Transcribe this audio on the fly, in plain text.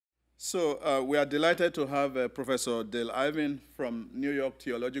So we are delighted to have Professor Dale Irvin from New York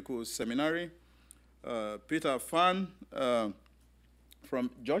Theological Seminary, Peter Phan from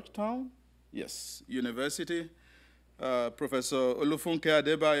Georgetown, yes, University, Professor Olufunke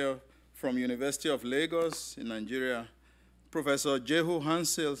Adeboye from University of Lagos in Nigeria, Professor Jehu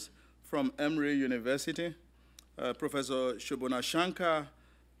Hanciles from Emory University, Professor Shobana Shankar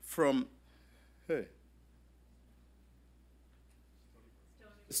from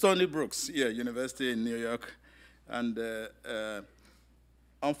Stony Brooks, yeah, University in New York. And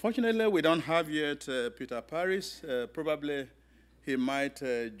unfortunately, we don't have yet Peter Paris. Probably he might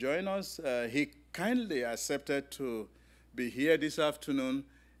join us. He kindly accepted to be here this afternoon,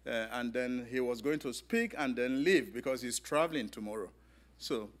 and then he was going to speak and then leave because he's traveling tomorrow.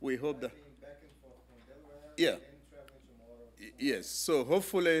 So we hope that. Back and forth from Delaware, yeah. And traveling tomorrow. Yes. So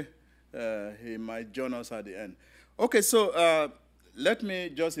hopefully he might join us at the end. Okay. So. Let me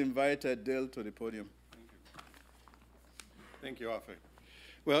just invite Dale to the podium. Thank you, Afe.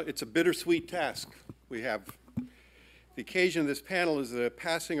 Well, it's a bittersweet task we have. The occasion of this panel is the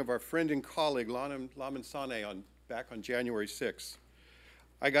passing of our friend and colleague, Lamin Sanneh, back on January 6th.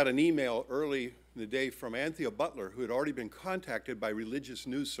 I got an email early in the day from Anthea Butler, who had already been contacted by religious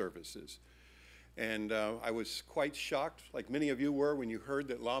news services. And I was quite shocked, like many of you were, when you heard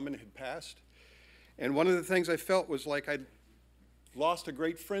that Lamin had passed. And one of the things I felt was like I'd lost a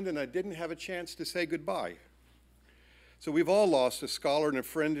great friend and I didn't have a chance to say goodbye. So we've all lost a scholar and a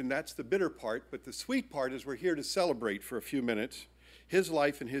friend, and that's the bitter part, but the sweet part is we're here to celebrate for a few minutes his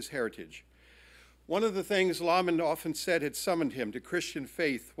life and his heritage. One of the things Lamin often said had summoned him to Christian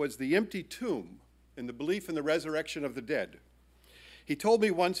faith was the empty tomb and the belief in the resurrection of the dead. He told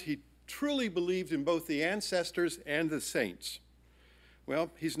me once he truly believed in both the ancestors and the saints.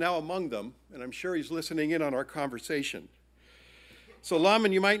 Well, he's now among them, and I'm sure he's listening in on our conversation. So,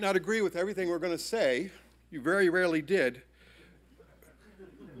 Lamin, you might not agree with everything we're going to say. You very rarely did.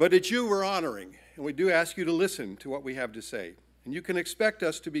 But it's you we're honoring, and we do ask you to listen to what we have to say. And you can expect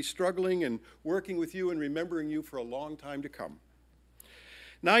us to be struggling and working with you and remembering you for a long time to come.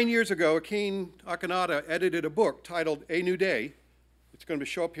 9 years ago, Akin Akanada edited a book titled A New Day. It's going to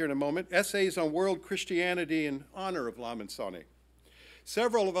show up here in a moment. Essays on World Christianity in honor of Lamin Sanneh.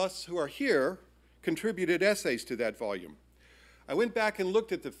 Several of us who are here contributed essays to that volume. I went back and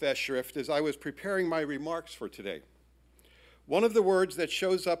looked at the Festschrift as I was preparing my remarks for today. One of the words that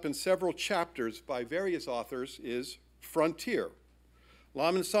shows up in several chapters by various authors is frontier.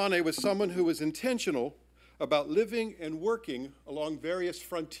 Lamin Sanneh was someone who was intentional about living and working along various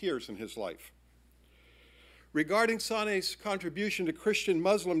frontiers in his life. Regarding Sanneh's contribution to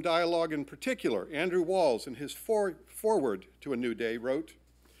Christian-Muslim dialogue in particular, Andrew Walls, in his foreword to A New Day, wrote,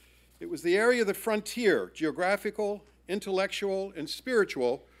 "It was the area of the frontier, geographical, intellectual, and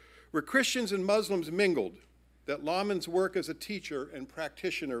spiritual, where Christians and Muslims mingled, that Lamin's work as a teacher and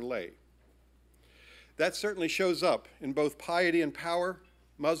practitioner lay." That certainly shows up in both Piety and Power,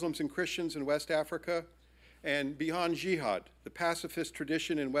 Muslims and Christians in West Africa, and Beyond Jihad, the pacifist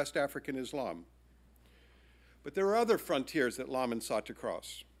tradition in West African Islam. But there are other frontiers that Lamin sought to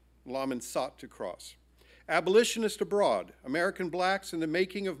cross. Abolitionist Abroad, American Blacks in the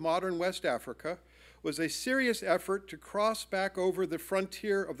Making of Modern West Africa, was a serious effort to cross back over the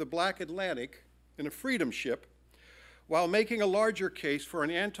frontier of the Black Atlantic in a freedom ship while making a larger case for an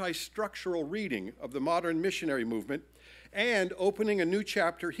anti-structural reading of the modern missionary movement and opening a new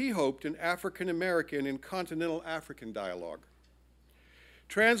chapter he hoped in African American and continental African dialogue.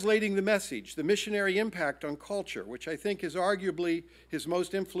 Translating the Message, the missionary impact on culture, which I think is arguably his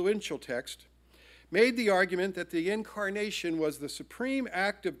most influential text, made the argument that the incarnation was the supreme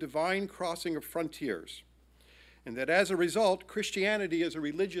act of divine crossing of frontiers, and that as a result, Christianity as a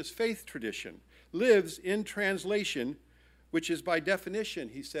religious faith tradition lives in translation, which is by definition,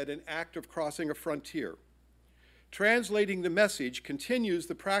 he said, an act of crossing a frontier. Translating the Message continues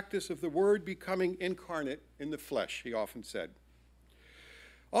the practice of the Word becoming incarnate in the flesh, he often said.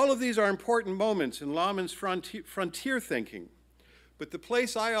 All of these are important moments in Lamin's frontier thinking, but the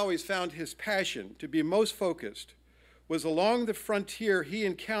place I always found his passion to be most focused was along the frontier he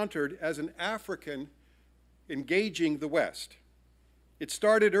encountered as an African engaging the West. It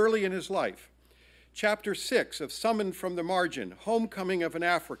started early in his life. Chapter 6 of Summoned from the Margin, Homecoming of an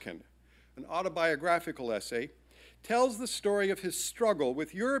African, an autobiographical essay, tells the story of his struggle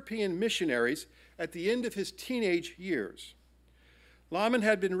with European missionaries at the end of his teenage years. Lamin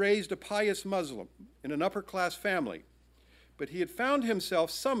had been raised a pious Muslim in an upper-class family, but he had found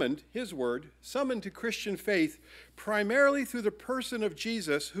himself summoned, his word, summoned to Christian faith primarily through the person of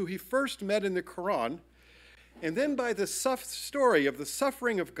Jesus, who he first met in the Quran, and then by the story of the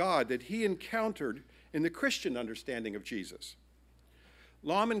suffering of God that he encountered in the Christian understanding of Jesus.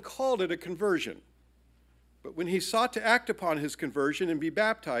 Lamin called it a conversion, but when he sought to act upon his conversion and be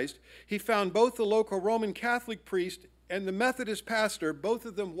baptized, he found both the local Roman Catholic priest and the Methodist pastor, both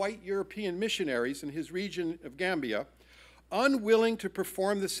of them white European missionaries in his region of Gambia, unwilling to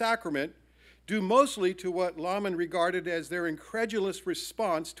perform the sacrament, due mostly to what Lamin regarded as their incredulous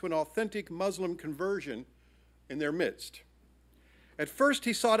response to an authentic Muslim conversion in their midst. At first,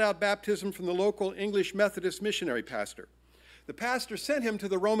 he sought out baptism from the local English Methodist missionary pastor. The pastor sent him to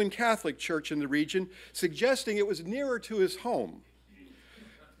the Roman Catholic Church in the region, suggesting it was nearer to his home.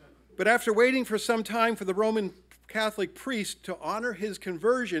 But after waiting for some time for the Roman Catholic priest to honor his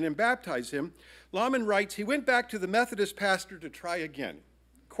conversion and baptize him, Lamin writes, he went back to the Methodist pastor to try again.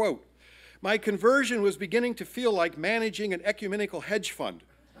 Quote, "My conversion was beginning to feel like managing an ecumenical hedge fund,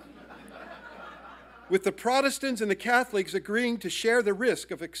 with the Protestants and the Catholics agreeing to share the risk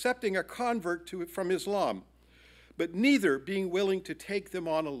of accepting a convert from Islam, but neither being willing to take them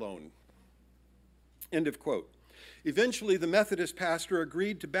on alone." End of quote. Eventually, the Methodist pastor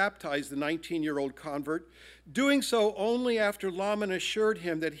agreed to baptize the 19-year-old convert, doing so only after Lamin assured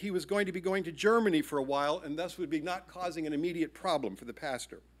him that he was going to be going to Germany for a while and thus would be not causing an immediate problem for the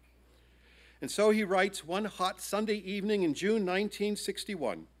pastor. And so he writes, one hot Sunday evening in June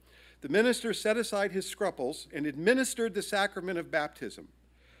 1961, the minister set aside his scruples and administered the sacrament of baptism.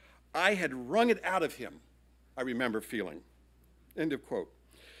 I had wrung it out of him, I remember feeling. End of quote.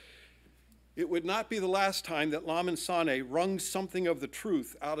 It would not be the last time that Lamin Sanneh wrung something of the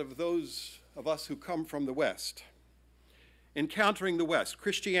truth out of those of us who come from the West. Encountering the West,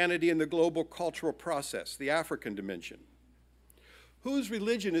 Christianity in the global cultural process, the African dimension. Whose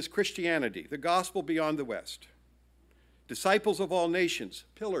religion is Christianity, the gospel beyond the West? Disciples of all nations,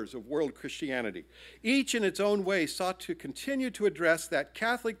 pillars of world Christianity. Each in its own way sought to continue to address that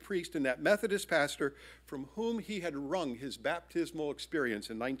Catholic priest and that Methodist pastor from whom he had wrung his baptismal experience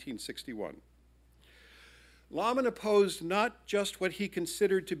in 1961. Lamin opposed not just what he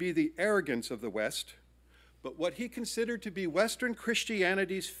considered to be the arrogance of the West, but what he considered to be Western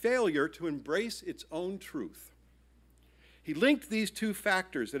Christianity's failure to embrace its own truth. He linked these two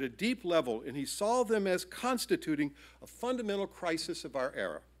factors at a deep level, and he saw them as constituting a fundamental crisis of our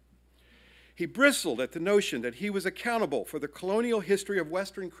era. He bristled at the notion that he was accountable for the colonial history of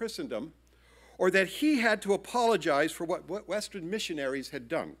Western Christendom, or that he had to apologize for what Western missionaries had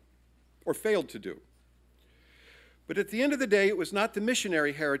done or failed to do. But at the end of the day, it was not the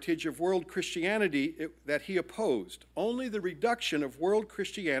missionary heritage of world Christianity that he opposed, only the reduction of world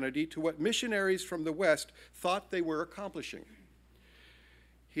Christianity to what missionaries from the West thought they were accomplishing.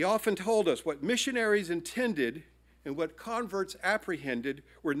 He often told us what missionaries intended and what converts apprehended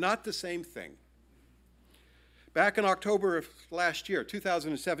were not the same thing. Back in October of last year,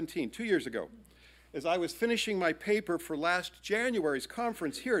 2017, 2 years ago, as I was finishing my paper for last January's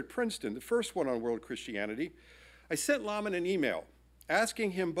conference here at Princeton, the first one on world Christianity, I sent Lamin an email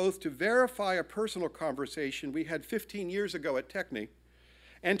asking him both to verify a personal conversation we had 15 years ago at Techne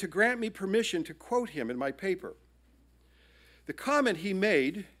and to grant me permission to quote him in my paper. The comment he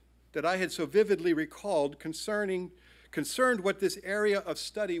made that I had so vividly recalled concerned what this area of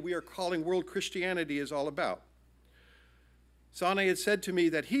study we are calling world Christianity is all about. Sanneh had said to me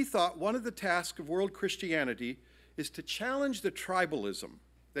that he thought one of the tasks of world Christianity is to challenge the tribalism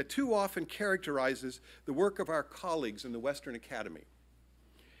that too often characterizes the work of our colleagues in the Western Academy.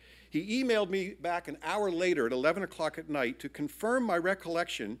 He emailed me back an hour later at 11 o'clock at night to confirm my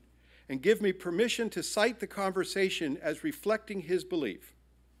recollection and give me permission to cite the conversation as reflecting his belief.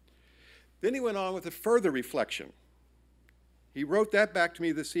 Then he went on with a further reflection. He wrote that back to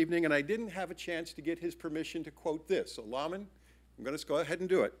me this evening, and I didn't have a chance to get his permission to quote this. So Lamin, I'm going to go ahead and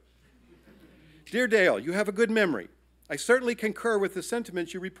do it. Dear Dale, you have a good memory. I certainly concur with the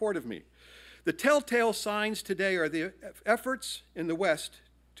sentiments you report of me. The telltale signs today are the efforts in the West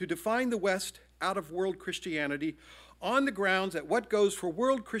to define the West out of world Christianity on the grounds that what goes for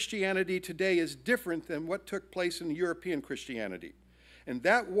world Christianity today is different than what took place in European Christianity. And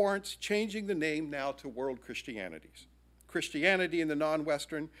that warrants changing the name now to world Christianities. Christianity in the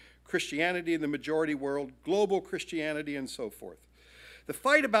non-Western, Christianity in the majority world, global Christianity, and so forth. The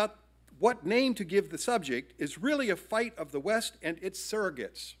fight about what name to give the subject is really a fight of the West and its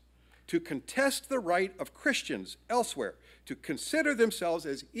surrogates to contest the right of Christians elsewhere to consider themselves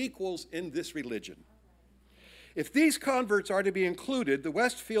as equals in this religion. If these converts are to be included, the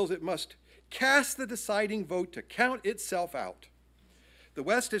West feels it must cast the deciding vote to count itself out. The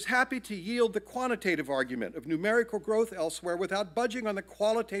West is happy to yield the quantitative argument of numerical growth elsewhere without budging on the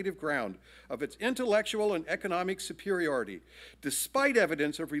qualitative ground of its intellectual and economic superiority, despite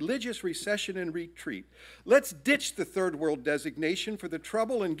evidence of religious recession and retreat. Let's ditch the third world designation for the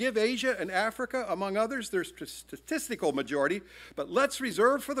trouble and give Asia and Africa, among others, their statistical majority, but let's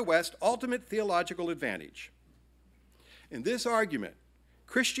reserve for the West ultimate theological advantage. In this argument,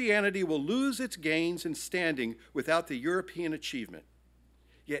 Christianity will lose its gains and standing without the European achievement.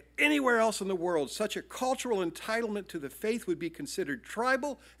 Yet anywhere else in the world, such a cultural entitlement to the faith would be considered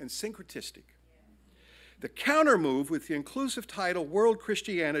tribal and syncretistic. The counter-move with the inclusive title World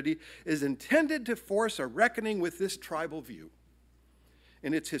Christianity is intended to force a reckoning with this tribal view.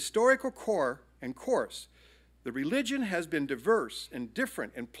 In its historical core and course, the religion has been diverse and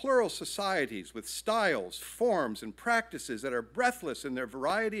different and plural societies with styles, forms, and practices that are breathless in their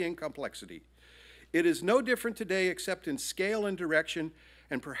variety and complexity. It is no different today except in scale and direction,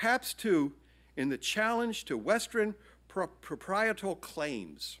 and perhaps, too, in the challenge to Western proprietal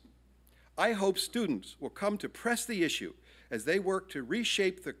claims. I hope students will come to press the issue as they work to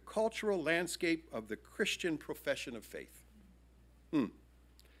reshape the cultural landscape of the Christian profession of faith.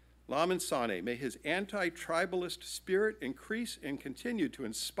 Lamin Sanneh, may his anti-tribalist spirit increase and continue to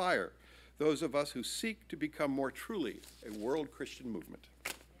inspire those of us who seek to become more truly a world Christian movement.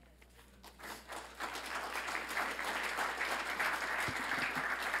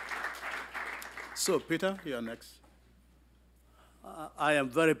 So, Peter, you're next. I am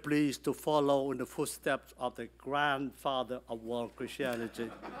very pleased to follow in the footsteps of the grandfather of world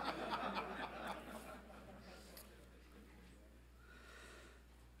Christianity.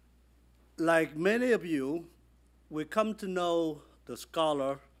 Like many of you, we come to know the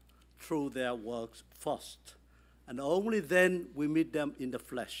scholar through their works first, and only then we meet them in the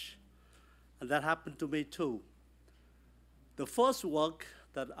flesh. And that happened to me too. The first work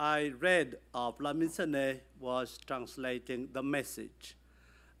that I read of Lamin Sanneh was translating The Message.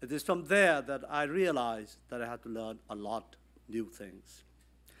 It is from there that I realized that I had to learn a lot of new things.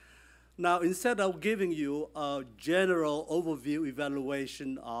 Now, instead of giving you a general overview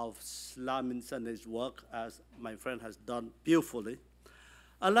evaluation of Lamin Sanneh's work, as my friend has done beautifully,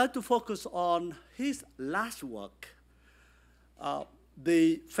 I'd like to focus on his last work,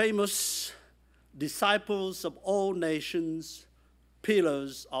 the famous Disciples of All Nations,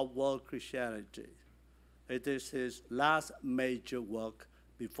 Pillars of World Christianity. It is his last major work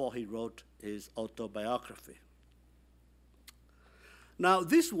before he wrote his autobiography. Now,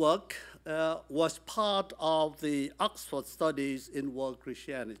 this work was part of the Oxford Studies in World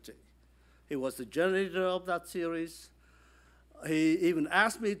Christianity. He was the generator of that series. He even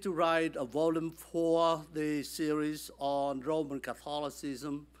asked me to write a volume for the series on Roman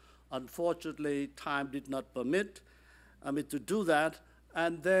Catholicism. Unfortunately, time did not permit me to do that,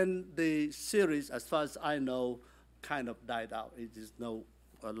 and then the series, as far as I know, kind of died out. It is no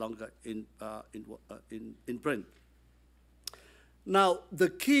longer in print. Now,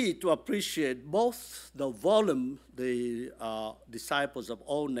 the key to appreciate both the volume, the Disciples of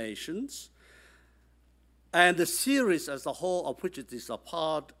All Nations, and the series as a whole, of which it is a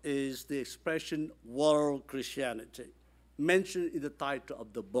part, is the expression world Christianity, mentioned in the title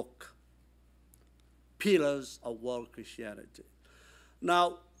of the book, Pillars of World Christianity.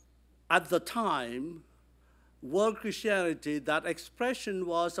 Now, at the time, world Christianity, that expression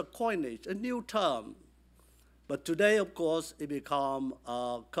was a coinage, a new term. But today, of course, it became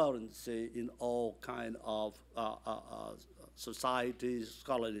a currency in all kinds of societies,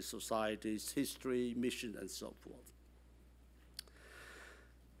 scholarly societies, history, mission, and so forth.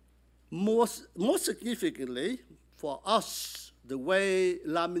 More significantly, for us, the way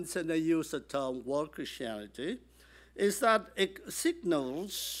Lamin Sanneh used the term world Christianity is that it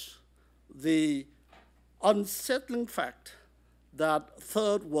signals the unsettling fact that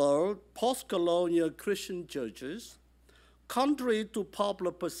third world, post-colonial Christian churches, contrary to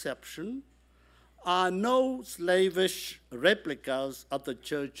popular perception, are no slavish replicas of the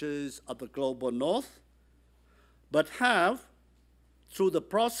churches of the global north, but have, through the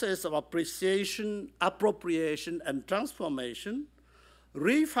process of appropriation, and transformation,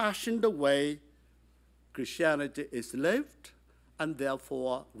 refashioned the way Christianity is lived, and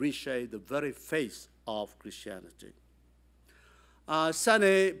therefore reshape the very face of Christianity.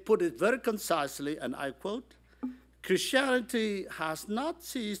 Sanneh put it very concisely, and I quote, "Christianity has not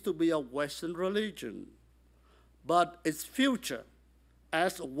ceased to be a Western religion, but its future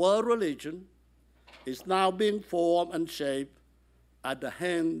as a world religion is now being formed and shaped at the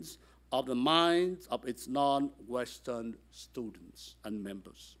hands of the minds of its non-Western students and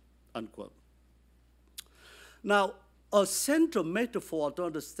members," unquote. Now, a central metaphor to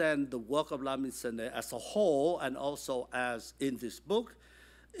understand the work of Lamin Sanneh as a whole and also as in this book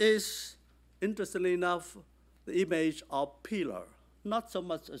is, interestingly enough, the image of pillar, not so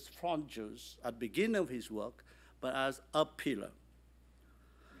much as frontiers at the beginning of his work, but as a pillar.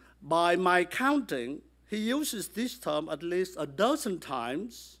 By my counting, he uses this term at least a dozen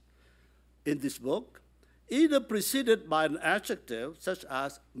times in this book, either preceded by an adjective such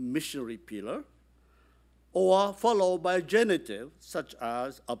as missionary pillar, or followed by a genitive such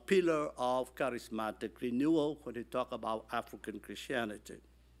as a pillar of charismatic renewal when he talks about African Christianity.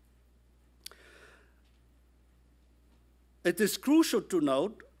 It is crucial to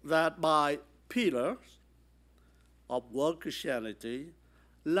note that by pillars of world Christianity,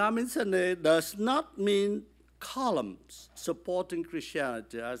 Lamin Sanneh does not mean columns supporting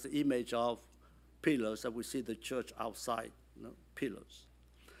Christianity as the image of pillars that we see the church outside, pillars.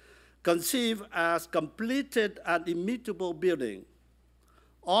 Conceived as completed and immutable building.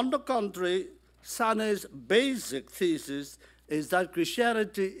 On the contrary, Sanneh's basic thesis is that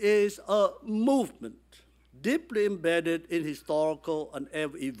Christianity is a movement deeply embedded in historical and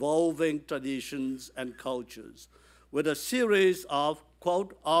evolving traditions and cultures, with a series of,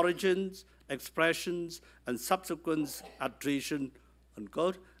 quote, origins, expressions, and subsequent attrition,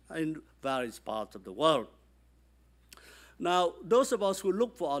 unquote, in various parts of the world. Now, those of us who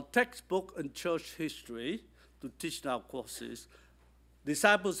look for a textbook in church history to teach in our courses,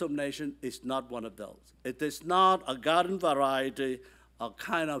 Disciples of Nation is not one of those. It is not a garden variety, a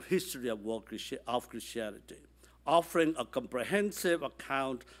kind of history of Christianity, offering a comprehensive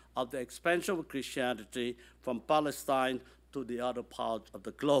account of the expansion of Christianity from Palestine to the other parts of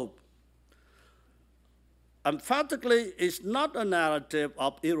the globe. Emphatically, it's not a narrative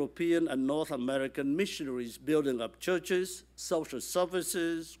of European and North American missionaries building up churches, social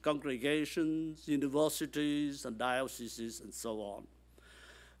services, congregations, universities, and dioceses, and so on.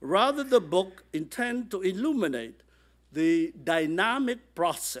 Rather, the book intends to illuminate the dynamic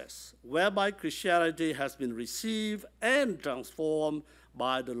process whereby Christianity has been received and transformed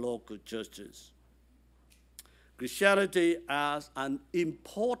by the local churches. Christianity as an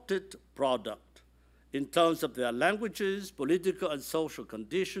imported product in terms of their languages, political and social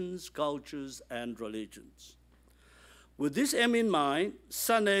conditions, cultures, and religions. With this aim in mind,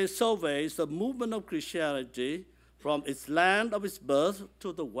 Sanneh surveys the movement of Christianity from its land of its birth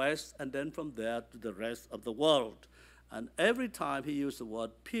to the West, and then from there to the rest of the world. And every time he uses the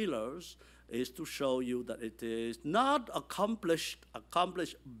word pillars is to show you that it is not accomplished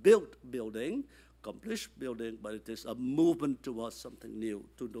building, but it is a movement towards something new,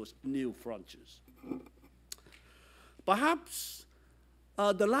 to those new frontiers. Perhaps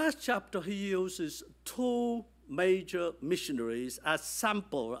the last chapter he uses two major missionaries as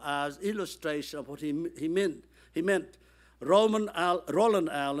sample, as illustration of what he meant. He meant Roland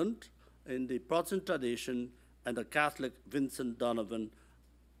Allen in the Protestant tradition and the Catholic Vincent Donovan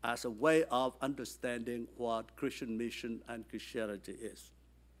as a way of understanding what Christian mission and Christianity is.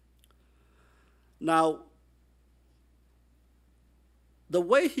 Now, the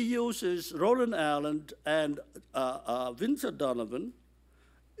way he uses Roland Allen and Vincent Donovan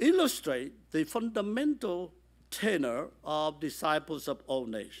illustrate the fundamental tenor of Disciples of All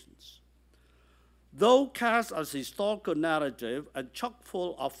Nations. Though cast as historical narrative and chock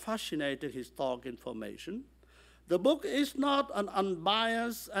full of fascinating historic information, the book is not an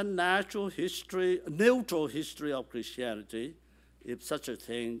unbiased and neutral history of Christianity, if such a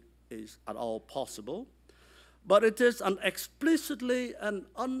thing is at all possible, but it is an explicitly and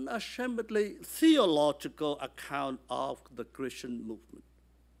unashamedly theological account of the Christian movement.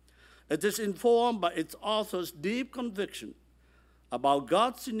 It is informed by its author's deep conviction about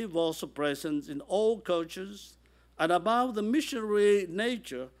God's universal presence in all cultures and about the missionary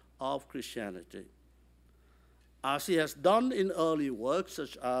nature of Christianity. As he has done in early works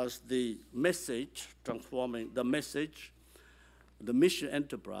such as The Message, Transforming the Message, The Mission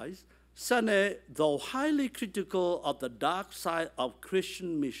Enterprise, Sanneh, though highly critical of the dark side of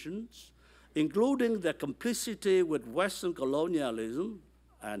Christian missions, including their complicity with Western colonialism,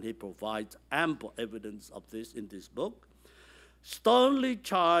 and he provides ample evidence of this in this book, sternly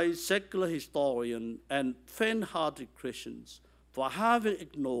chides secular historians and faint-hearted Christians for having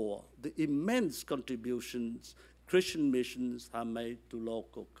ignored the immense contributions Christian missions have made to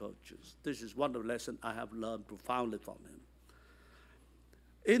local cultures. This is one of the lessons I have learned profoundly from him.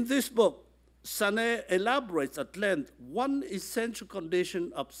 In this book, Sanneh elaborates at length one essential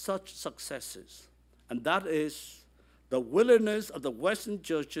condition of such successes, and that is the willingness of the Western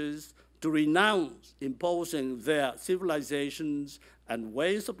churches to renounce imposing their civilizations and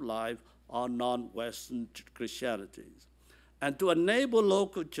ways of life on non-Western Christianities. and to enable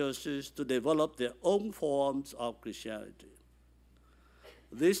local churches to develop their own forms of Christianity.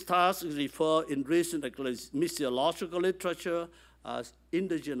 This task is referred in recent missiological literature as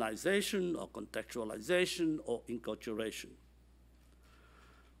indigenization or contextualization or enculturation.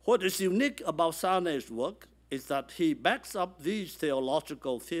 What is unique about Sanneh's work is that he backs up these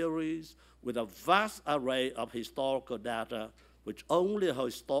theological theories with a vast array of historical data, which only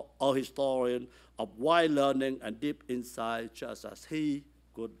a historian of wide learning and deep insight, just as he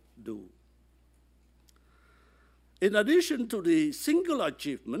could do. In addition to the singular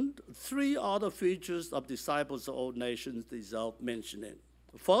achievement, three other features of Disciples of All Nations deserve mentioning.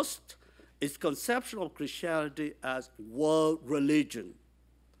 First, its conception of Christianity as world religion.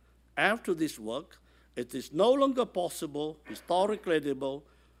 After this work, it is no longer possible, historically credible,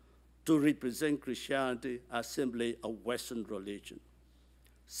 to represent Christianity as simply a Western religion.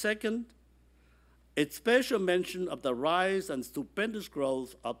 Second, its special mention of the rise and stupendous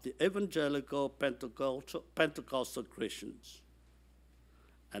growth of the evangelical Pentecostal Christians.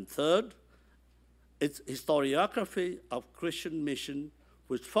 And third, its historiography of Christian mission,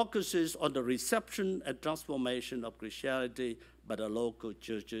 which focuses on the reception and transformation of Christianity by the local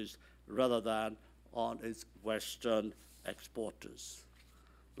churches rather than on its Western exporters.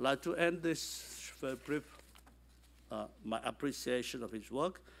 I'd like to end this very brief, my appreciation of his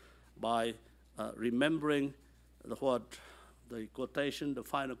work by remembering the quotation, the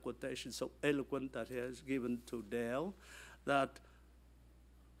final quotation, so eloquent that he has given to Dale, that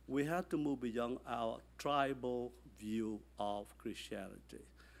we have to move beyond our tribal view of Christianity.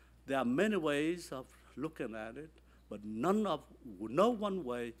 There are many ways of looking at it, but no one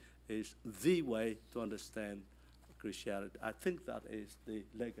way is the way to understand Christianity. I think that is the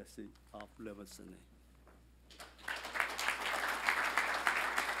legacy of Leone.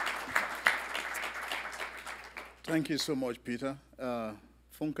 Thank you so much, Peter.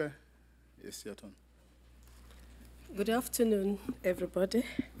 Funke, it's your turn. Good afternoon, everybody.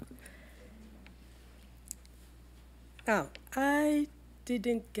 I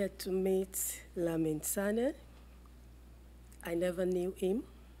didn't get to meet Lamin Sanneh. I never knew him,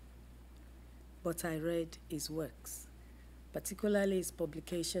 but I read his works, particularly his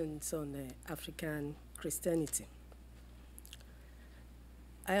publications on African Christianity.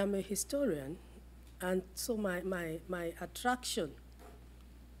 I am a historian, and so my attraction,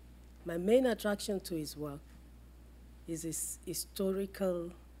 my main attraction to his work is his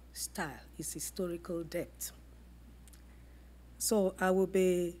historical style, his historical depth. So I will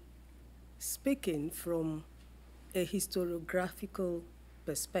be speaking from a historiographical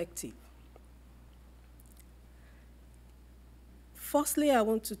perspective. Firstly, I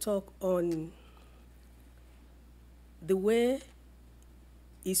want to talk on the way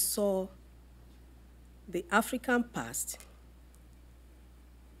he saw the African past,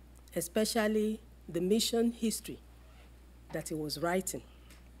 especially the mission history that he was writing.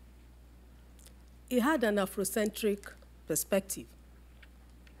 He had an Afrocentric perspective.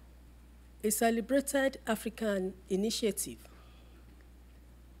 He celebrated African initiative,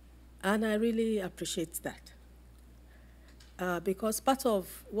 and I really appreciate that. Because part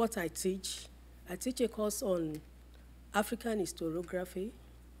of what I teach a course on African historiography.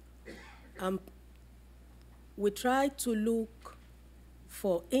 We try to look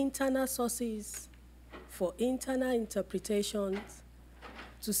for internal sources, for internal interpretations,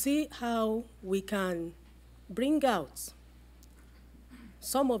 to see how we can bring out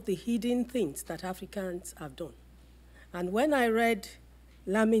some of the hidden things that Africans have done. And when I read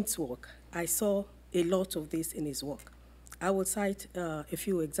Lamin's work, I saw a lot of this in his work. I will cite a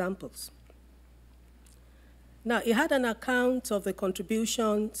few examples. Now, he had an account of the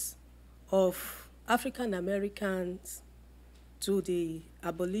contributions of African Americans to the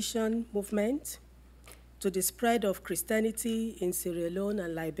abolition movement, to the spread of Christianity in Sierra Leone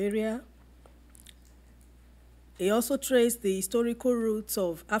and Liberia. He also traced the historical roots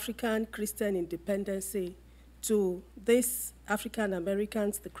of African Christian independency to these African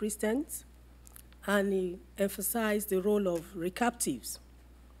Americans, the Christians, and he emphasized the role of recaptives.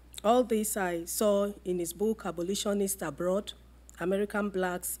 All this I saw in his book, Abolitionists Abroad, American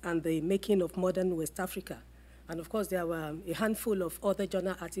Blacks and the Making of Modern West Africa. And of course, there were a handful of other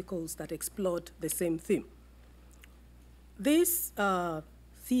journal articles that explored the same theme. These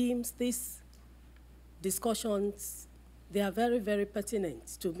themes, these discussions, they are very, very pertinent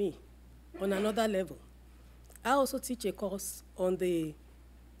to me on another level. I also teach a course on the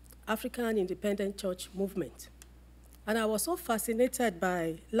African Independent Church movement. And I was so fascinated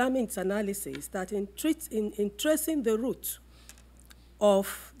by Lamin's analysis that in tracing the root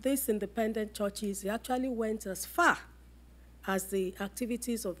of these independent churches, he actually went as far as the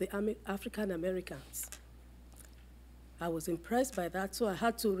activities of the African Americans. I was impressed by that, so I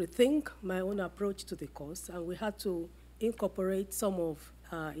had to rethink my own approach to the course, and we had to incorporate some of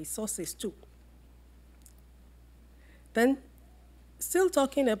his sources too. Then, still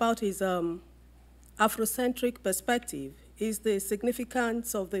talking about his Afrocentric perspective, is the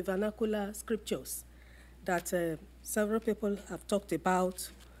significance of the vernacular scriptures that several people have talked about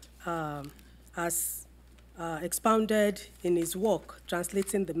as expounded in his work,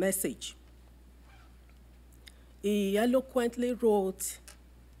 Translating the Message. He eloquently wrote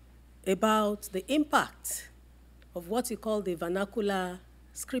about the impact of what he called the vernacular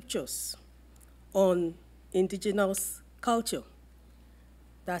scriptures on indigenous culture.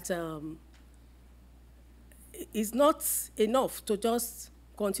 That is not enough to just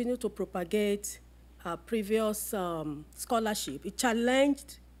continue to propagate previous scholarship. It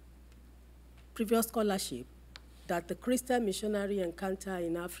challenged previous scholarship that the Christian missionary encounter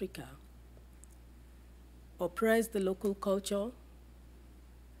in Africa oppressed the local culture,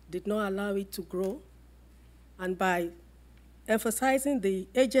 did not allow it to grow, and by emphasizing the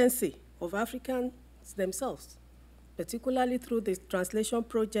agency of Africans themselves, particularly through the translation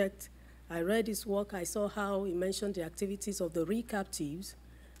project, I read his work, I saw how he mentioned the activities of the re-captives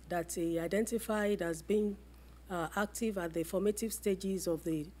that he identified as being active at the formative stages of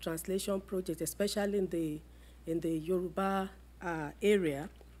the translation project, especially in the Yoruba area.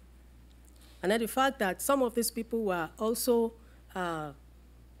 And then the fact that some of these people were also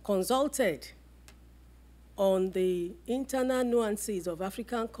consulted on the internal nuances of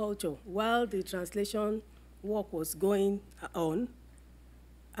African culture while the translation work was going on,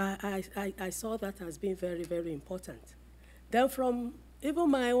 I saw that as being very, very important. Then from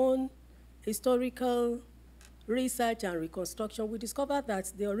even my own historical research and reconstruction, we discovered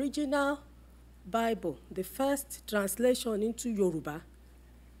that the original Bible, the first translation into Yoruba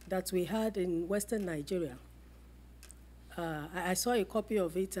that we had in Western Nigeria, I saw a copy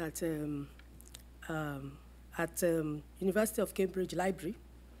of it at University of Cambridge Library.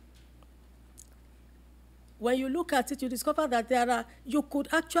 When you look at it, you discover that you could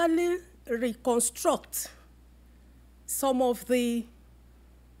actually reconstruct some of the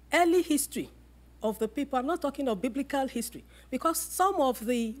early history of the people. I'm not talking of biblical history, because some of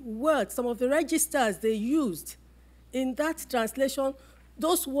the words, some of the registers they used in that translation,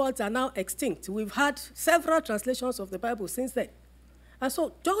 those words are now extinct. We've had several translations of the Bible since then. And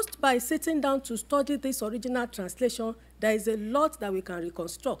so just by sitting down to study this original translation, there is a lot that we can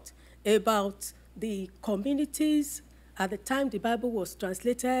reconstruct about the communities at the time the Bible was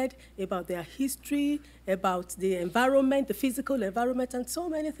translated, about their history, about the environment, the physical environment, and so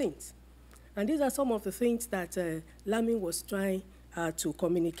many things. And these are some of the things that Lamin was trying to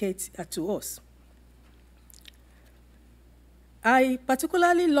communicate to us. I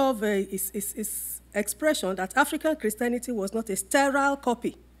particularly love his expression that African Christianity was not a sterile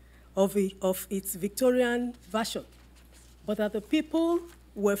copy of its Victorian version, but that the people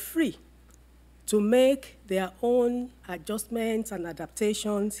were free to make their own adjustments and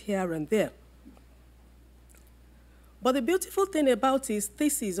adaptations here and there. But the beautiful thing about his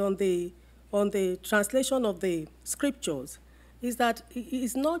thesis on the translation of the scriptures is that it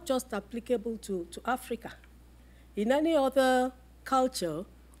is not just applicable to Africa. In any other culture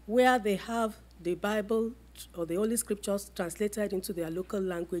where they have the Bible or the Holy Scriptures translated into their local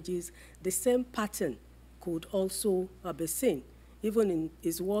languages, the same pattern could also be seen. Even in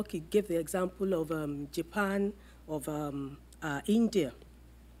his work, he gave the example of Japan, of India.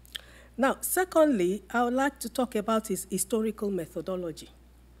 Now, secondly, I would like to talk about his historical methodology.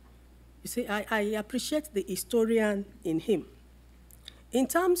 You see, I appreciate the historian in him. In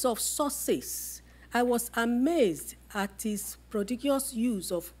terms of sources, I was amazed at his prodigious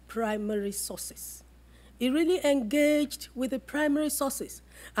use of primary sources. He really engaged with the primary sources,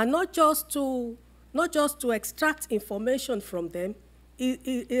 and not just to extract information from them.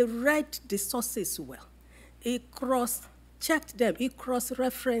 He read the sources well. He cross-checked them. He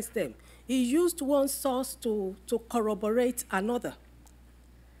cross-referenced them. He used one source to corroborate another.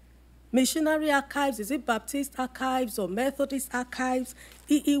 Missionary archives, is it Baptist archives or Methodist archives?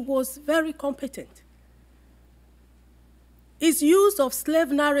 He was very competent. His use of slave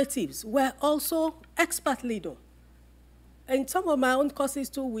narratives were also expertly done. In some of my own courses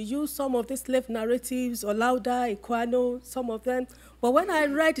too, we use some of these slave narratives, Olaudah, Ekwano, some of them. But when I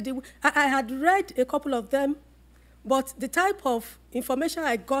read I had read a couple of them, but the type of information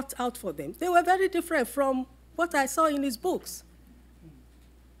I got out for them, they were very different from what I saw in his books.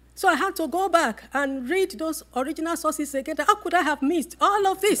 So I had to go back and read those original sources again. How could I have missed all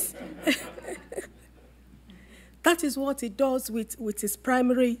of this? That is what he does with his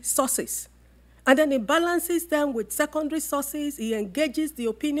primary sources. And then he balances them with secondary sources. He engages the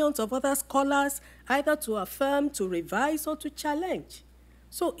opinions of other scholars, either to affirm, to revise, or to challenge.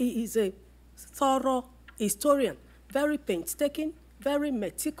 So he is a thorough historian, very painstaking, very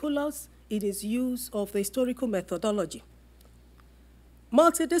meticulous in his use of the historical methodology.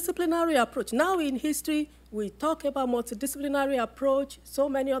 Multidisciplinary approach. Now in history, we talk about multidisciplinary approach, so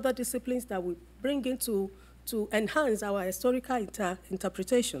many other disciplines that we bring in to enhance our historical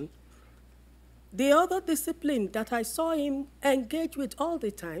interpretation. The other discipline that I saw him engage with all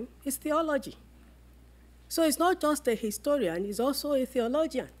the time is theology. So he's not just a historian, he's also a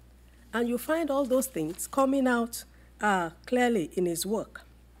theologian. And you find all those things coming out clearly in his work.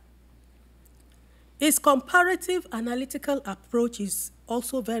 His comparative analytical approach is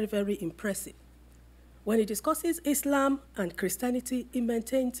also very, very impressive. When he discusses Islam and Christianity, he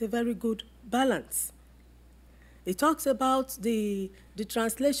maintains a very good balance. He talks about the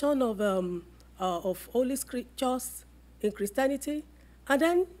translation of Holy Scriptures in Christianity, and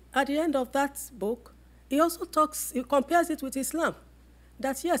then at the end of that book, he also he compares it with Islam.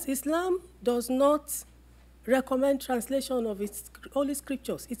 That yes, Islam does not recommend translation of its Holy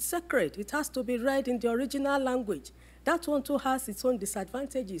Scriptures. It's sacred. It has to be read in the original language. That one too has its own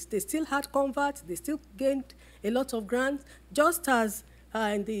disadvantages. They still had converts. They still gained a lot of ground, just as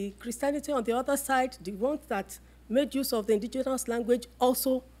in the Christianity on the other side, the ones that made use of the indigenous language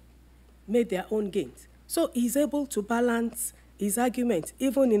also made their own gains. So he's able to balance his argument,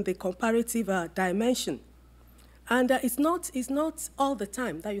 even in the comparative dimension. And it's not all the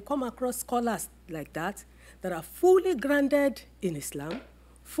time that you come across scholars like that are fully grounded in Islam,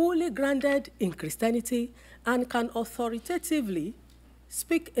 fully grounded in Christianity, and can authoritatively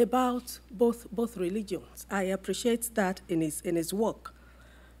speak about both religions. I appreciate that in his work.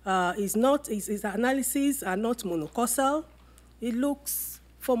 His analyses are not monocausal. He looks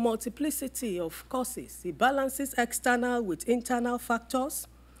for multiplicity of causes. He balances external with internal factors.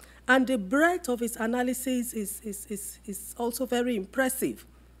 And the breadth of his analysis is also very impressive.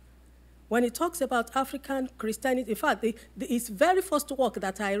 When he talks about African Christianity, in fact, his very first work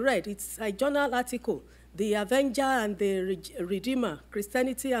that I read, it's a journal article, The Avenger and the Redeemer,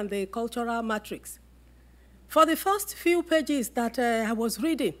 Christianity and the Cultural Matrix. For the first few pages that I was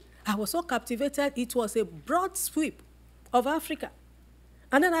reading, I was so captivated. It was a broad sweep of Africa.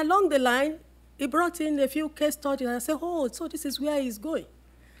 And then along the line, he brought in a few case studies, and I said, oh, so this is where he's going.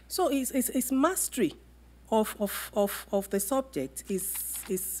 So his mastery of the subject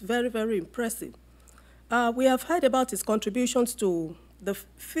is very, very impressive. We have heard about his contributions to the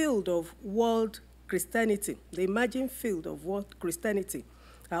field of world Christianity, the emerging field of world Christianity.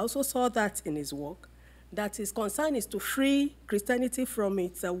 I also saw that in his work, that his concern is to free Christianity from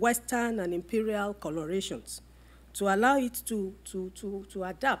its Western and imperial colorations, to allow it to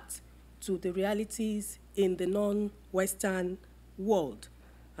adapt to the realities in the non-Western world.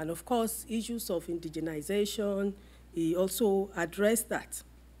 And of course, issues of indigenization, he also addressed that.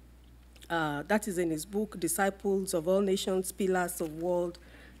 That is in his book, Disciples of All Nations, Pillars of World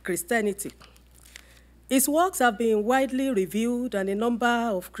Christianity. His works have been widely reviewed, and a number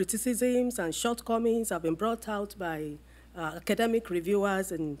of criticisms and shortcomings have been brought out by academic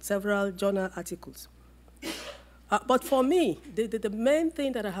reviewers in several journal articles. But for me, the main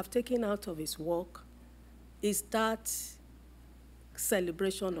thing that I have taken out of his work is that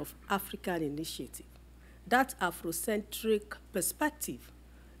celebration of African initiative, that Afrocentric perspective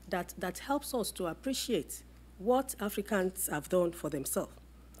that helps us to appreciate what Africans have done for themselves.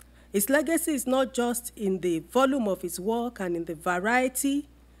 His legacy is not just in the volume of his work and in the variety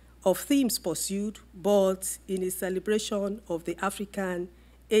of themes pursued, but in his celebration of the African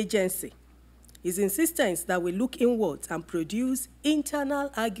agency. His insistence that we look inwards and produce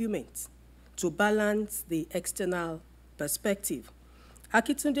internal arguments to balance the external perspective.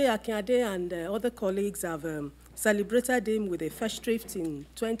 Akitunde Akinade and other colleagues have celebrated him with a festschrift in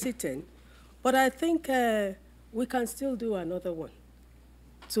 2010, but I think we can still do another one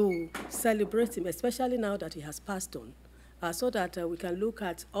to celebrate him, especially now that he has passed on, so that we can look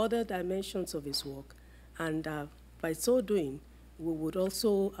at other dimensions of his work, and by so doing, we would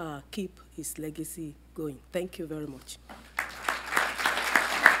also keep his legacy going. Thank you very much.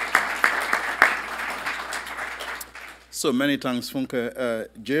 So many thanks, Funke.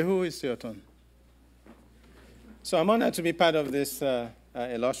 Jehu, it's your turn. So I'm honored to be part of this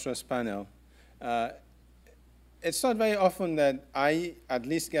illustrious panel. It's not very often that I at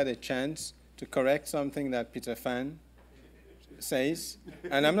least get a chance to correct something that Peter Phan says,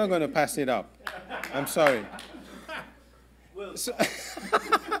 and I'm not going to pass it up. I'm sorry.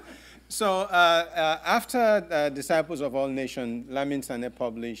 So So after Disciples of All Nations, Lamin Sanneh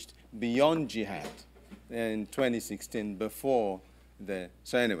published Beyond Jihad in 2016, before the,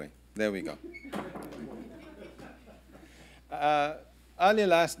 so anyway, there we go. Early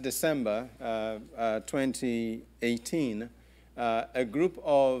last December 2018, a group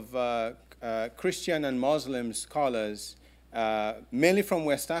of Christian and Muslim scholars, mainly from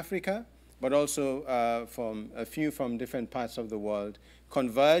West Africa, but also from a few from different parts of the world,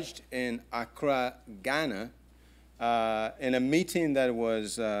 converged in Accra, Ghana, in a meeting that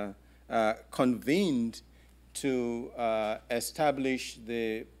was convened to establish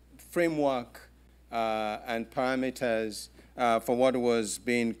the framework and parameters for what was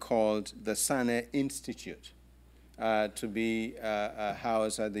being called the Sanneh Institute, to be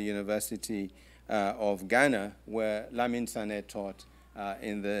housed at the University of Ghana, where Lamin Sanneh taught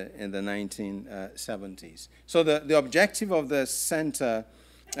in the 1970s. So the objective of the center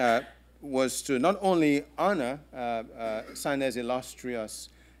was to not only honor Sanneh's illustrious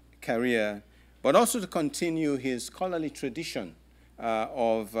career, but also to continue his scholarly tradition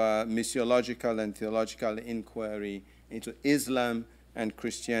of missiological and theological inquiry into Islam and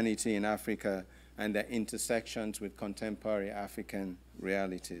Christianity in Africa and their intersections with contemporary African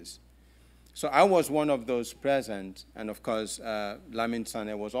realities. So I was one of those present, and of course, Lamin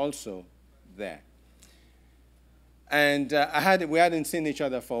Sanneh was also there. And we hadn't seen each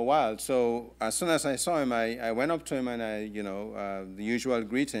other for a while, so as soon as I saw him, I went up to him and the usual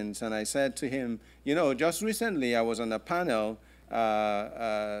greetings, and I said to him, just recently I was on a panel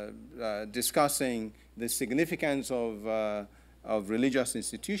discussing the significance of religious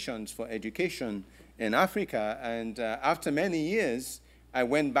institutions for education in Africa, and after many years, I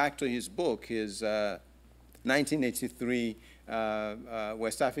went back to his book, his 1983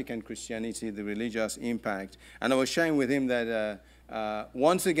 West African Christianity, the Religious Impact, and I was sharing with him that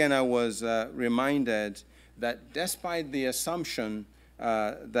once again I was reminded that despite the assumption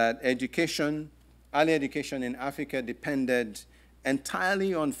that early education in Africa depended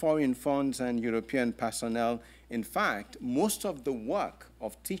entirely on foreign funds and European personnel, in fact, most of the work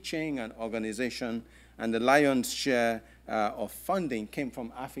of teaching and organization and the lion's share of funding came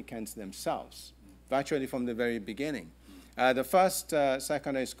from Africans themselves, virtually from the very beginning. The first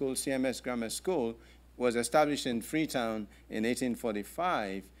secondary school, CMS Grammar School, was established in Freetown in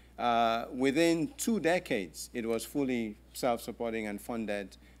 1845. Within 2 decades, it was fully self-supporting and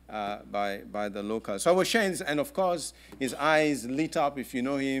funded by the locals. So I was sharing this, and of course, his eyes lit up. If you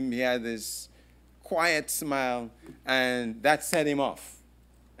know him, he had this quiet smile, and that set him off.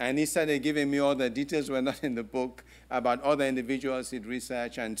 And he started giving me all the details were not in the book about other individuals he'd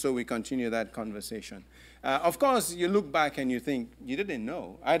researched, and so we continue that conversation. Of course, you look back and you think, you didn't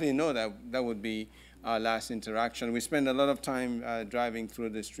know. I didn't know that that would be our last interaction. We spent a lot of time driving through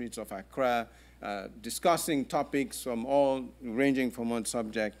the streets of Accra, discussing topics from ranging from one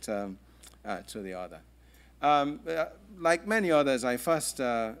subject to the other. Like many others, I first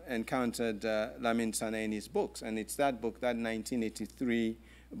encountered Lamin Sanneh in his books, and it's that book, that 1983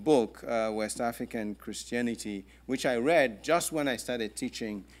 book, West African Christianity, which I read just when I started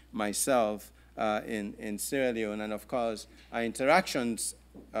teaching myself in Sierra Leone. And of course, our interactions,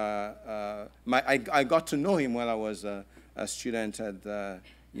 I got to know him while I was a student at the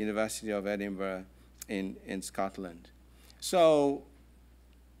University of Edinburgh in Scotland. So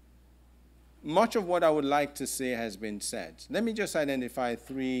much of what I would like to say has been said. Let me just identify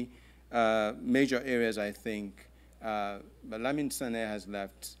 3 major areas I think but Lamin Sanneh has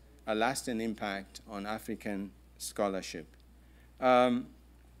left a lasting impact on African scholarship. The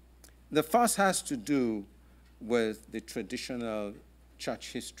first has to do with the traditional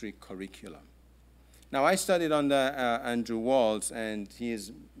church history curriculum. Now, I studied under Andrew Walls, and he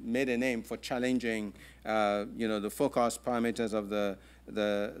has made a name for challenging, the focus parameters of the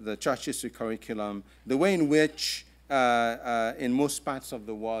church history curriculum, the way in which, in most parts of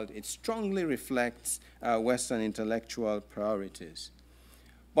the world, it strongly reflects Western intellectual priorities.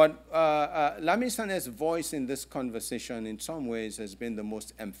 But Lamin Sanneh's voice in this conversation, in some ways, has been the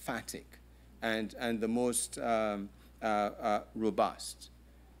most emphatic and the most robust.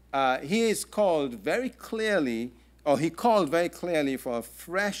 He is called very clearly, or he called very clearly for a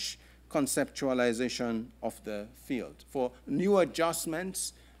fresh conceptualization of the field, for new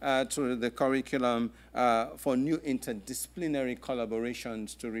adjustments to the curriculum, for new interdisciplinary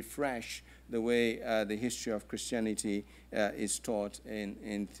collaborations to refresh the way the history of Christianity is taught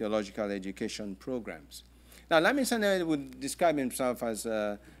in theological education programs. Now, Lamin Sanneh would describe himself as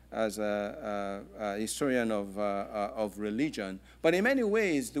a historian of religion, but in many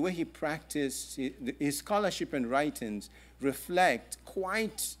ways, the way he practiced, his scholarship and writings reflect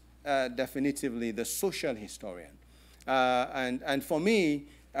quite definitively the social historian. And for me,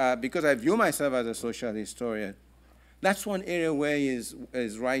 because I view myself as a social historian, that's one area where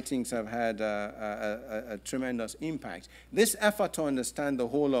his writings have had a tremendous impact. This effort to understand the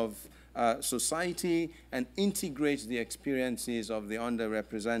whole of society and integrate the experiences of the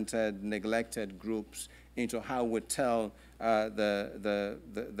underrepresented, neglected groups into how we tell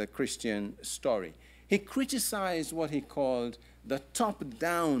the Christian story. He criticized what he called the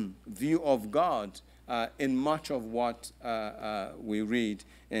top-down view of God in much of what we read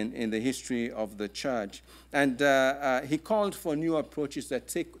in the history of the church. And he called for new approaches that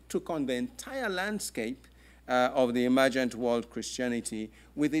took on the entire landscape of the emergent world Christianity,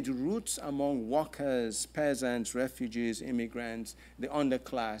 with its roots among workers, peasants, refugees, immigrants, the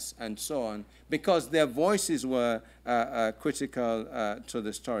underclass, and so on, because their voices were critical to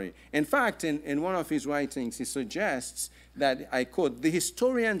the story. In fact, in one of his writings, he suggests that, I quote, "The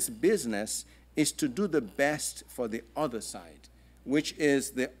historian's business is to do the best for the other side, which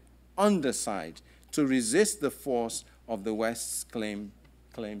is the underside, to resist the force of the West's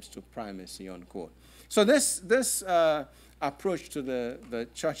claims to primacy," unquote. So this approach to the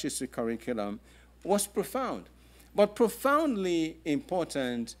church history curriculum was profound, but profoundly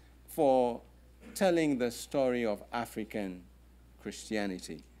important for telling the story of African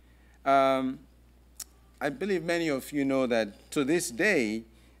Christianity. I believe many of you know that to this day,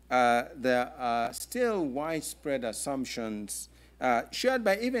 there are still widespread assumptions shared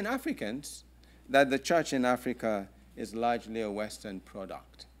by even Africans that the church in Africa is largely a Western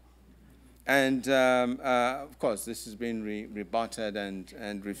product. And of course, this has been rebutted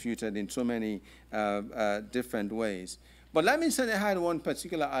and refuted in so many different ways. But Lamin Sanneh had one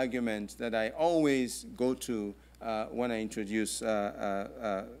particular argument that I always go to when I introduce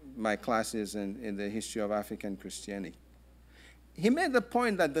my classes in the history of African Christianity. He made the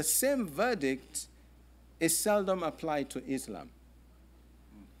point that the same verdict is seldom applied to Islam,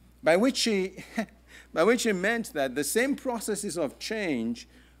 by which he meant that the same processes of change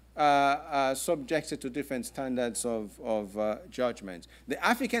are subjected to different standards of judgment. The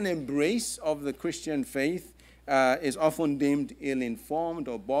African embrace of the Christian faith is often deemed ill-informed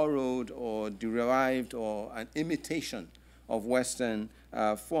or borrowed or derived or an imitation of Western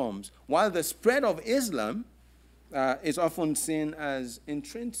forms, while the spread of Islam is often seen as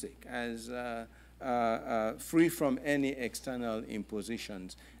intrinsic, as free from any external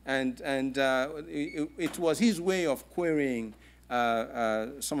impositions. And it was his way of querying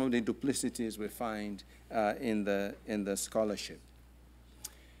some of the duplicities we find in the scholarship.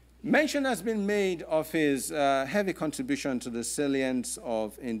 Mention has been made of his heavy contribution to the salience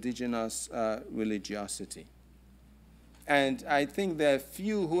of indigenous religiosity. And I think there are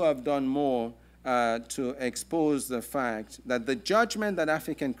few who have done more to expose the fact that the judgment that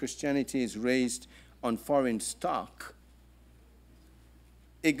African Christianity is raised on foreign stock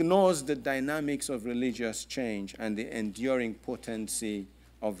ignores the dynamics of religious change and the enduring potency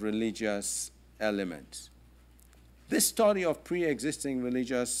of religious elements. This study of pre-existing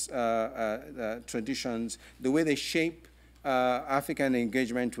religious traditions, the way they shape African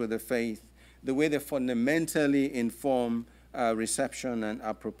engagement with the faith, the way they fundamentally inform reception and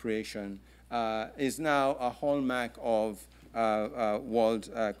appropriation, is now a hallmark of world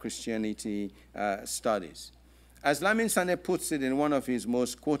Christianity studies. As Lamin Sanneh puts it in one of his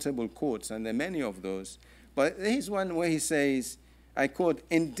most quotable quotes, and there are many of those, but here's one where he says, I quote,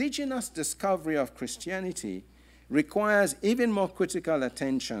 "Indigenous discovery of Christianity requires even more critical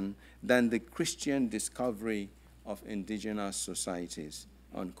attention than the Christian discovery of indigenous societies,"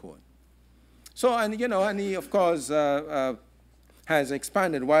 unquote. So, and he, of course, has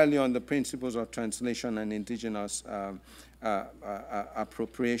expanded widely on the principles of translation and indigenous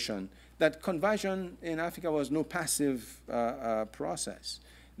appropriation, that conversion in Africa was no passive process,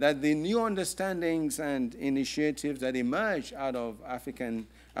 that the new understandings and initiatives that emerged out of African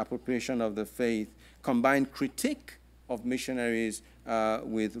appropriation of the faith combined critique of missionaries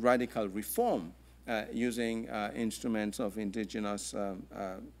with radical reform using instruments of indigenous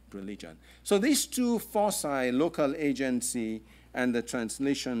religion. So these two foci, local agency and the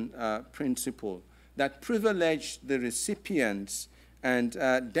translation principle, that privilege the recipients and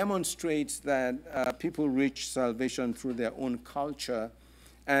demonstrates that people reach salvation through their own culture,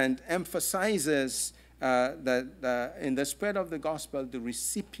 and emphasizes that in the spread of the gospel, the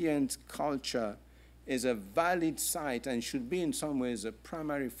recipient culture is a valid site and should be in some ways a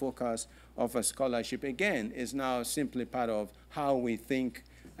primary focus of a scholarship, again, is now simply part of how we think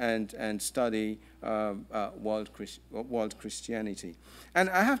and study world Christianity. And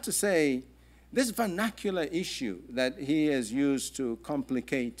I have to say this vernacular issue that he has used to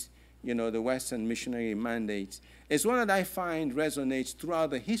complicate, the Western missionary mandate is one that I find resonates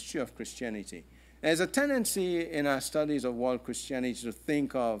throughout the history of Christianity. There's a tendency in our studies of world Christianity to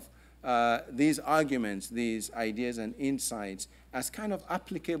think of these arguments, these ideas and insights as kind of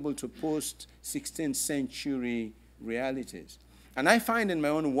applicable to post-16th century realities. And I find in my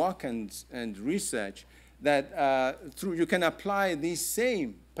own work and research that you can apply these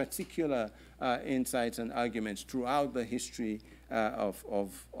same particular insights and arguments throughout the history of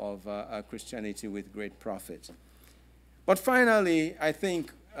Christianity with great profit. But finally, I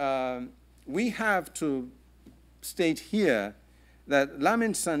think we have to state here that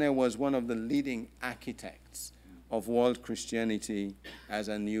Lamin Sanneh was one of the leading architects of world Christianity as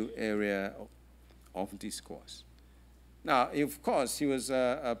a new area of discourse. Now, of course, he was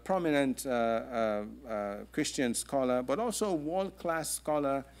a prominent Christian scholar, but also a world-class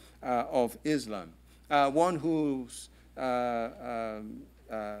scholar of Islam, one whose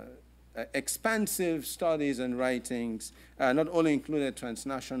expansive studies and writings not only included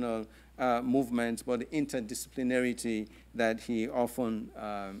transnational movements, but the interdisciplinarity that he often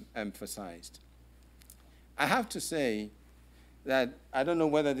emphasized. I have to say that I don't know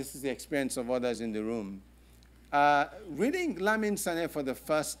whether this is the experience of others in the room. Reading Lamin Sanneh for the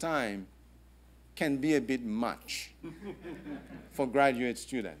first time can be a bit much for graduate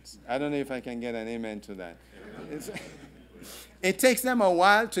students. I don't know if I can get an amen to that. It takes them a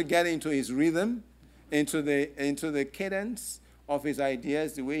while to get into his rhythm, into the cadence of his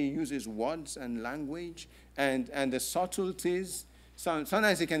ideas, the way he uses words and language, and the subtleties.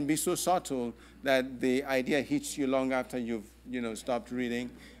 Sometimes it can be so subtle that the idea hits you long after you've stopped reading.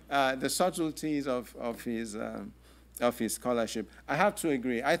 The subtleties of his scholarship. I have to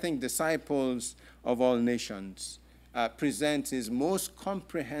agree. I think Disciples of All Nations presents his most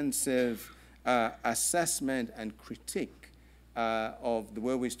comprehensive assessment and critique of the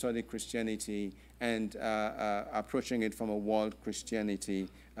way we study Christianity and approaching it from a world Christianity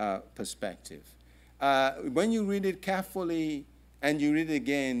perspective. When you read it carefully and you read it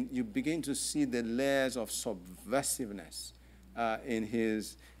again, you begin to see the layers of subversiveness in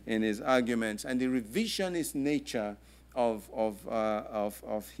his arguments and the revisionist nature of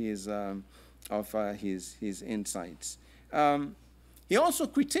his insights. He also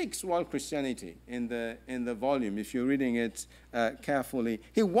critiques world Christianity in the volume. If you're reading it carefully,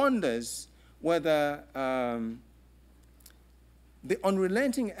 he wonders whether the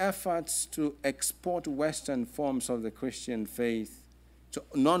unrelenting efforts to export Western forms of the Christian faith to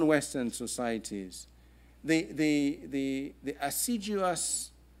non-Western societies, the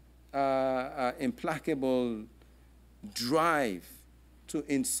assiduous, implacable drive to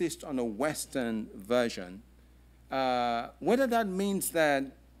insist on a Western version, whether that means that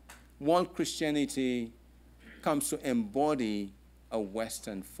world Christianity comes to embody a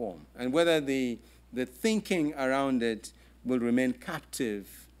Western form, and whether the thinking around it will remain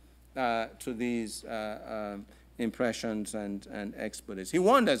captive to these impressions and expertise. He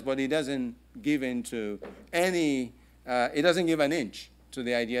wonders, but he doesn't give into he doesn't give an inch to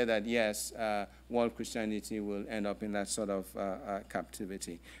the idea that, yes, world Christianity will end up in that sort of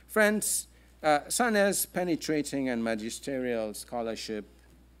captivity. Friends, Sanneh's penetrating and magisterial scholarship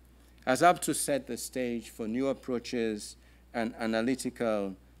has helped to set the stage for new approaches and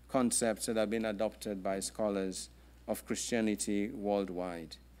analytical concepts that have been adopted by scholars of Christianity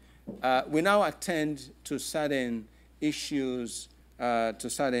worldwide. We now attend to certain issues, to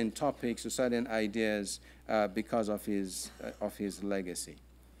certain topics, to certain ideas because of his legacy.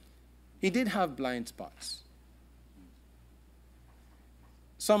 He did have blind spots.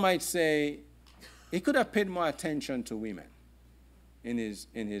 Some might say he could have paid more attention to women in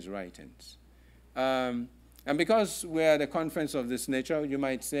his writings. And because we're at a conference of this nature, you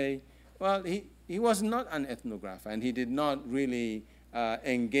might say, well, he was not an ethnographer, and he did not really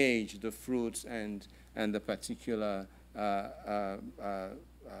engage the fruits and the particular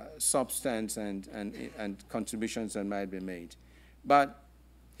substance and contributions that might be made. But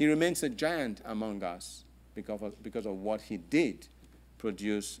he remains a giant among us because of what he did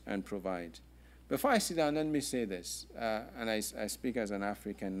produce and provide. Before I sit down, let me say this, and I speak as an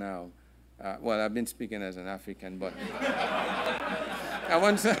African now. Well, I've been speaking as an African, but I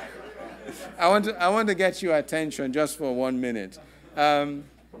want to get your attention just for 1 minute. In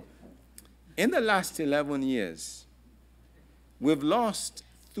the last 11 years, we've lost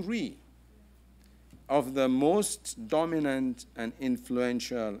 3 of the most dominant and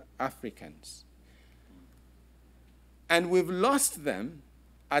influential Africans. And we've lost them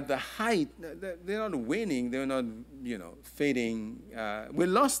at the height, they're not waning, they're not, fading. We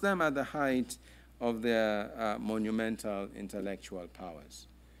lost them at the height of their monumental intellectual powers.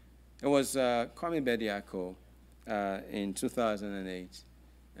 It was Kwame Bediako in 2008,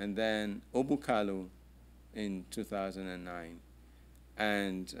 and then Obukalu in 2009,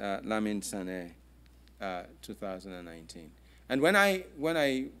 and Lamin Sanneh 2019. And when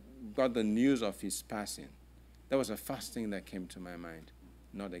I got the news of his passing, that was the first thing that came to my mind.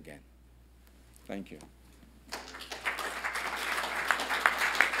 Not again. Thank you.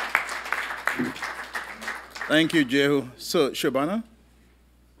 Thank you, Jehu. So, Shobana?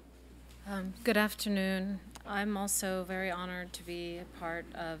 Good afternoon. I'm also very honored to be a part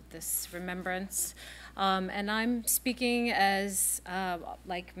of this remembrance. And I'm speaking as,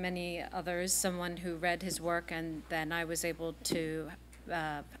 like many others, someone who read his work, and then I was able to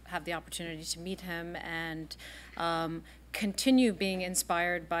have the opportunity to meet him and continue being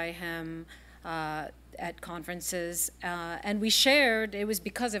inspired by him at conferences. And we shared, it was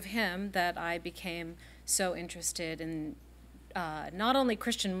because of him that I became so interested in not only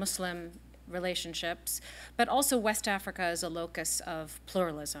Christian-Muslim relationships, but also West Africa as a locus of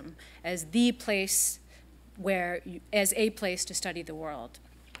pluralism, as the place as a place to study the world.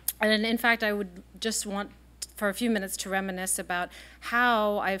 And in fact, I would just want for a few minutes to reminisce about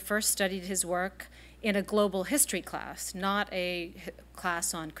how I first studied his work in a global history class, not a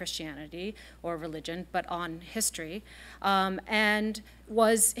class on Christianity or religion, but on history. And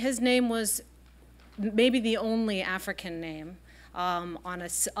his name was maybe the only African name on a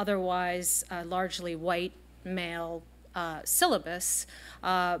otherwise largely white male syllabus,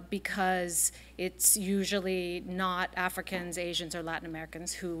 because it's usually not Africans, Asians, or Latin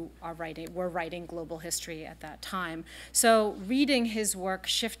Americans who were writing global history at that time. So reading his work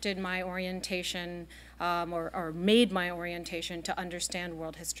shifted my orientation, or made my orientation to understand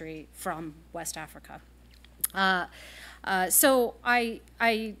world history from West Africa. So I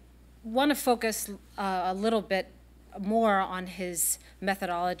want to focus a little bit more on his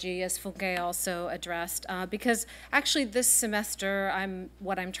methodology, as Funke also addressed, because actually this semester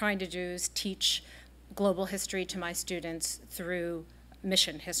what I'm trying to do is teach global history to my students through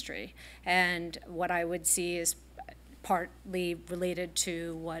mission history. And what I would see is partly related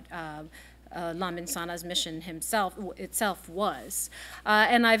to what Lamin Sanneh's mission itself was,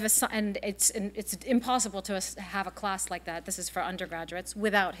 and it's impossible to have a class like that. This is for undergraduates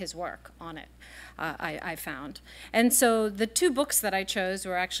without his work on it. I found, and so the two books that I chose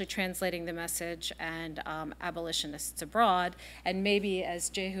were actually Translating the Message and Abolitionists Abroad, and maybe, as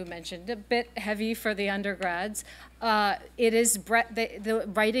Jehu mentioned, a bit heavy for the undergrads. It is the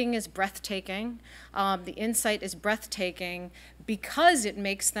writing is breathtaking. The insight is breathtaking because it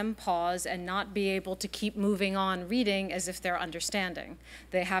makes them pause and not be able to keep moving on reading as if they're understanding.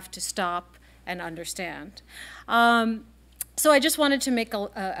 They have to stop and understand. So I just wanted to make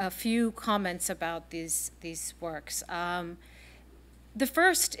a few comments about these works. The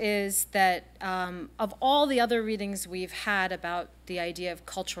first is that of all the other readings we've had about the idea of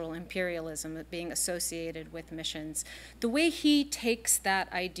cultural imperialism being associated with missions, the way he takes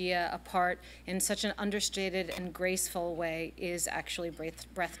that idea apart in such an understated and graceful way is actually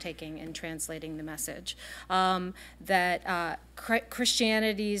breathtaking in Translating the Message. That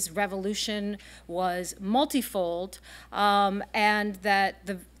Christianity's revolution was multifold, and that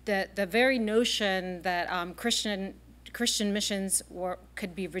the very notion that Christian missions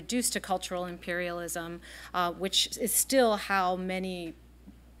could be reduced to cultural imperialism, which is still how many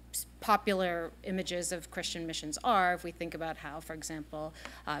popular images of Christian missions are. If we think about how, for example,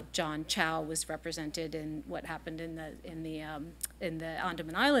 John Chow was represented in what happened in the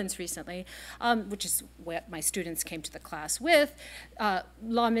Andaman Islands recently, which is what my students came to the class with.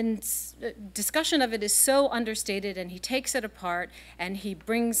 Lamin's discussion of it is so understated, and he takes it apart, and he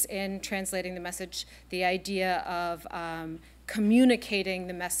brings in Translating the Message the idea of communicating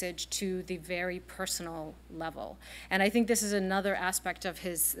the message to the very personal level. And I think this is another aspect of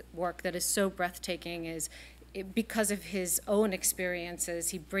his work that is so breathtaking, is because of his own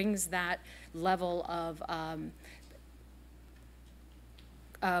experiences, he brings that level of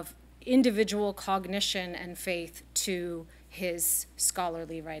individual cognition and faith to his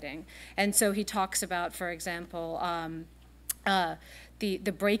scholarly writing. And so he talks about, for example,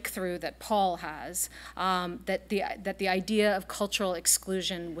 the breakthrough that Paul has, that the idea of cultural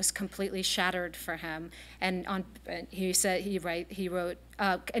exclusion was completely shattered for him. And he said he wrote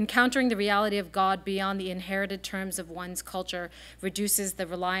encountering the reality of God beyond the inherited terms of one's culture reduces the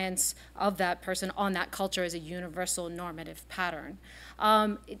reliance of that person on that culture as a universal normative pattern.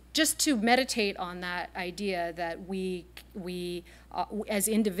 Just to meditate on that idea that we as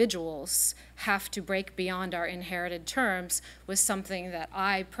individuals have to break beyond our inherited terms was something that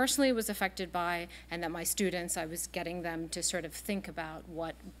I personally was affected by, and that my students, I was getting them to sort of think about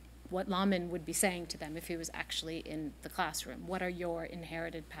what Lamin would be saying to them if he was actually in the classroom. What are your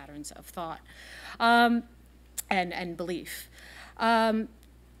inherited patterns of thought and belief?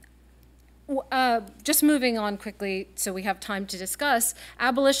 Just moving on quickly so we have time to discuss,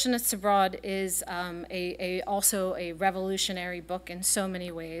 Abolitionists Abroad is also a revolutionary book in so many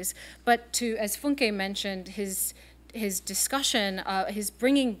ways. But as Funke mentioned, his discussion, his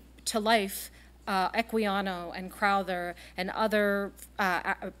bringing to life Equiano and Crowther and other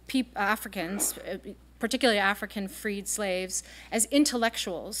Africans, particularly African freed slaves, as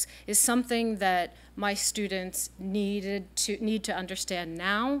intellectuals is something that my students need to understand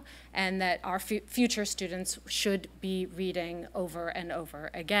now, and that our future students should be reading over and over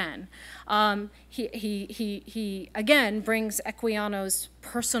again. He again brings Equiano's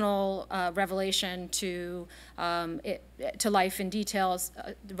personal revelation to life in details,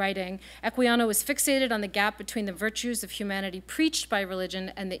 writing, Equiano was fixated on the gap between the virtues of humanity preached by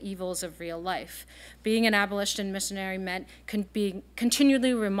religion and the evils of real life. Being an abolition missionary meant being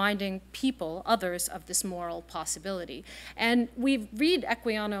continually reminding people, others, of this moral possibility. And we read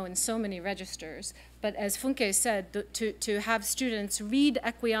Equiano in so many registers, but as Funke said, to have students read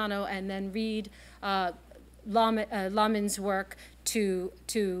Equiano and then read Lamin's work to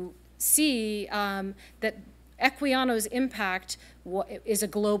see that Equiano's impact is a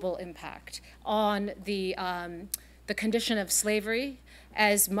global impact on the condition of slavery,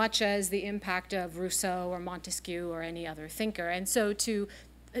 as much as the impact of Rousseau or Montesquieu or any other thinker. And so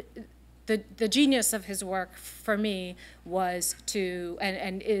the genius of his work for me was to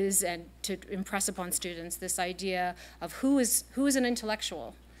impress upon students this idea of who is an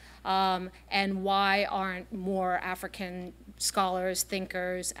intellectual, and why aren't more African scholars,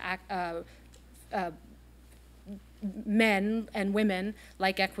 thinkers, men and women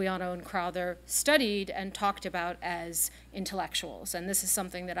like Equiano and Crowther studied and talked about as intellectuals. And this is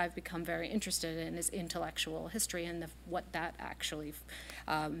something that I've become very interested in, is intellectual history and what that actually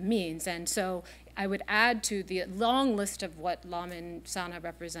means. And so I would add to the long list of what Lamin Sanneh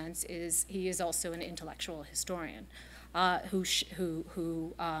represents is he is also an intellectual historian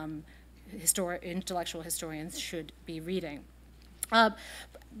intellectual historians should be reading.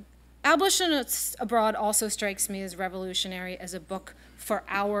 Abolitionists Abroad also strikes me as revolutionary as a book for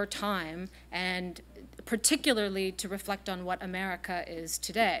our time, and particularly to reflect on what America is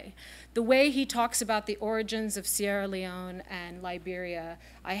today. The way he talks about the origins of Sierra Leone and Liberia,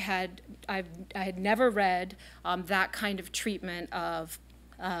 I had never read that kind of treatment of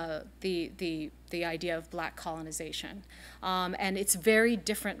the idea of black colonization. And its very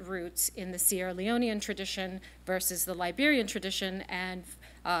different roots in the Sierra Leonean tradition versus the Liberian tradition, and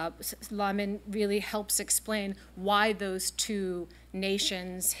Lamin really helps explain why those two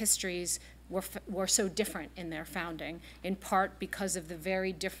nations' histories were so different in their founding, in part because of the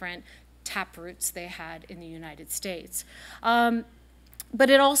very different taproots they had in the United States. But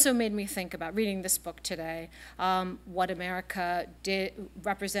it also made me think about, reading this book today, what America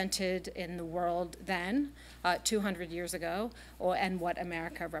represented in the world then, 200 years ago, and what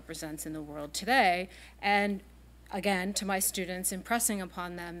America represents in the world today. And again, to my students, impressing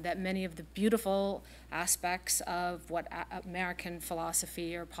upon them that many of the beautiful aspects of what American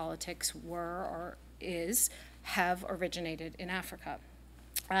philosophy or politics were or have originated in Africa.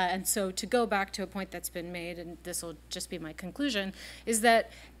 And so to go back to a point that's been made, and this will just be my conclusion, is that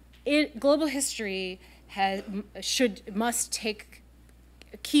global history must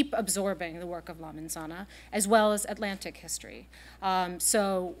keep absorbing the work of Lamin Sanneh, as well as Atlantic history.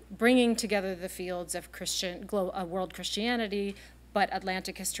 So bringing together the fields of world Christianity, but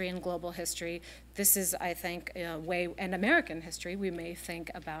Atlantic history and global history, this is, I think, a way, and American history, we may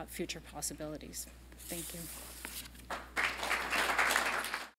think about future possibilities. Thank you.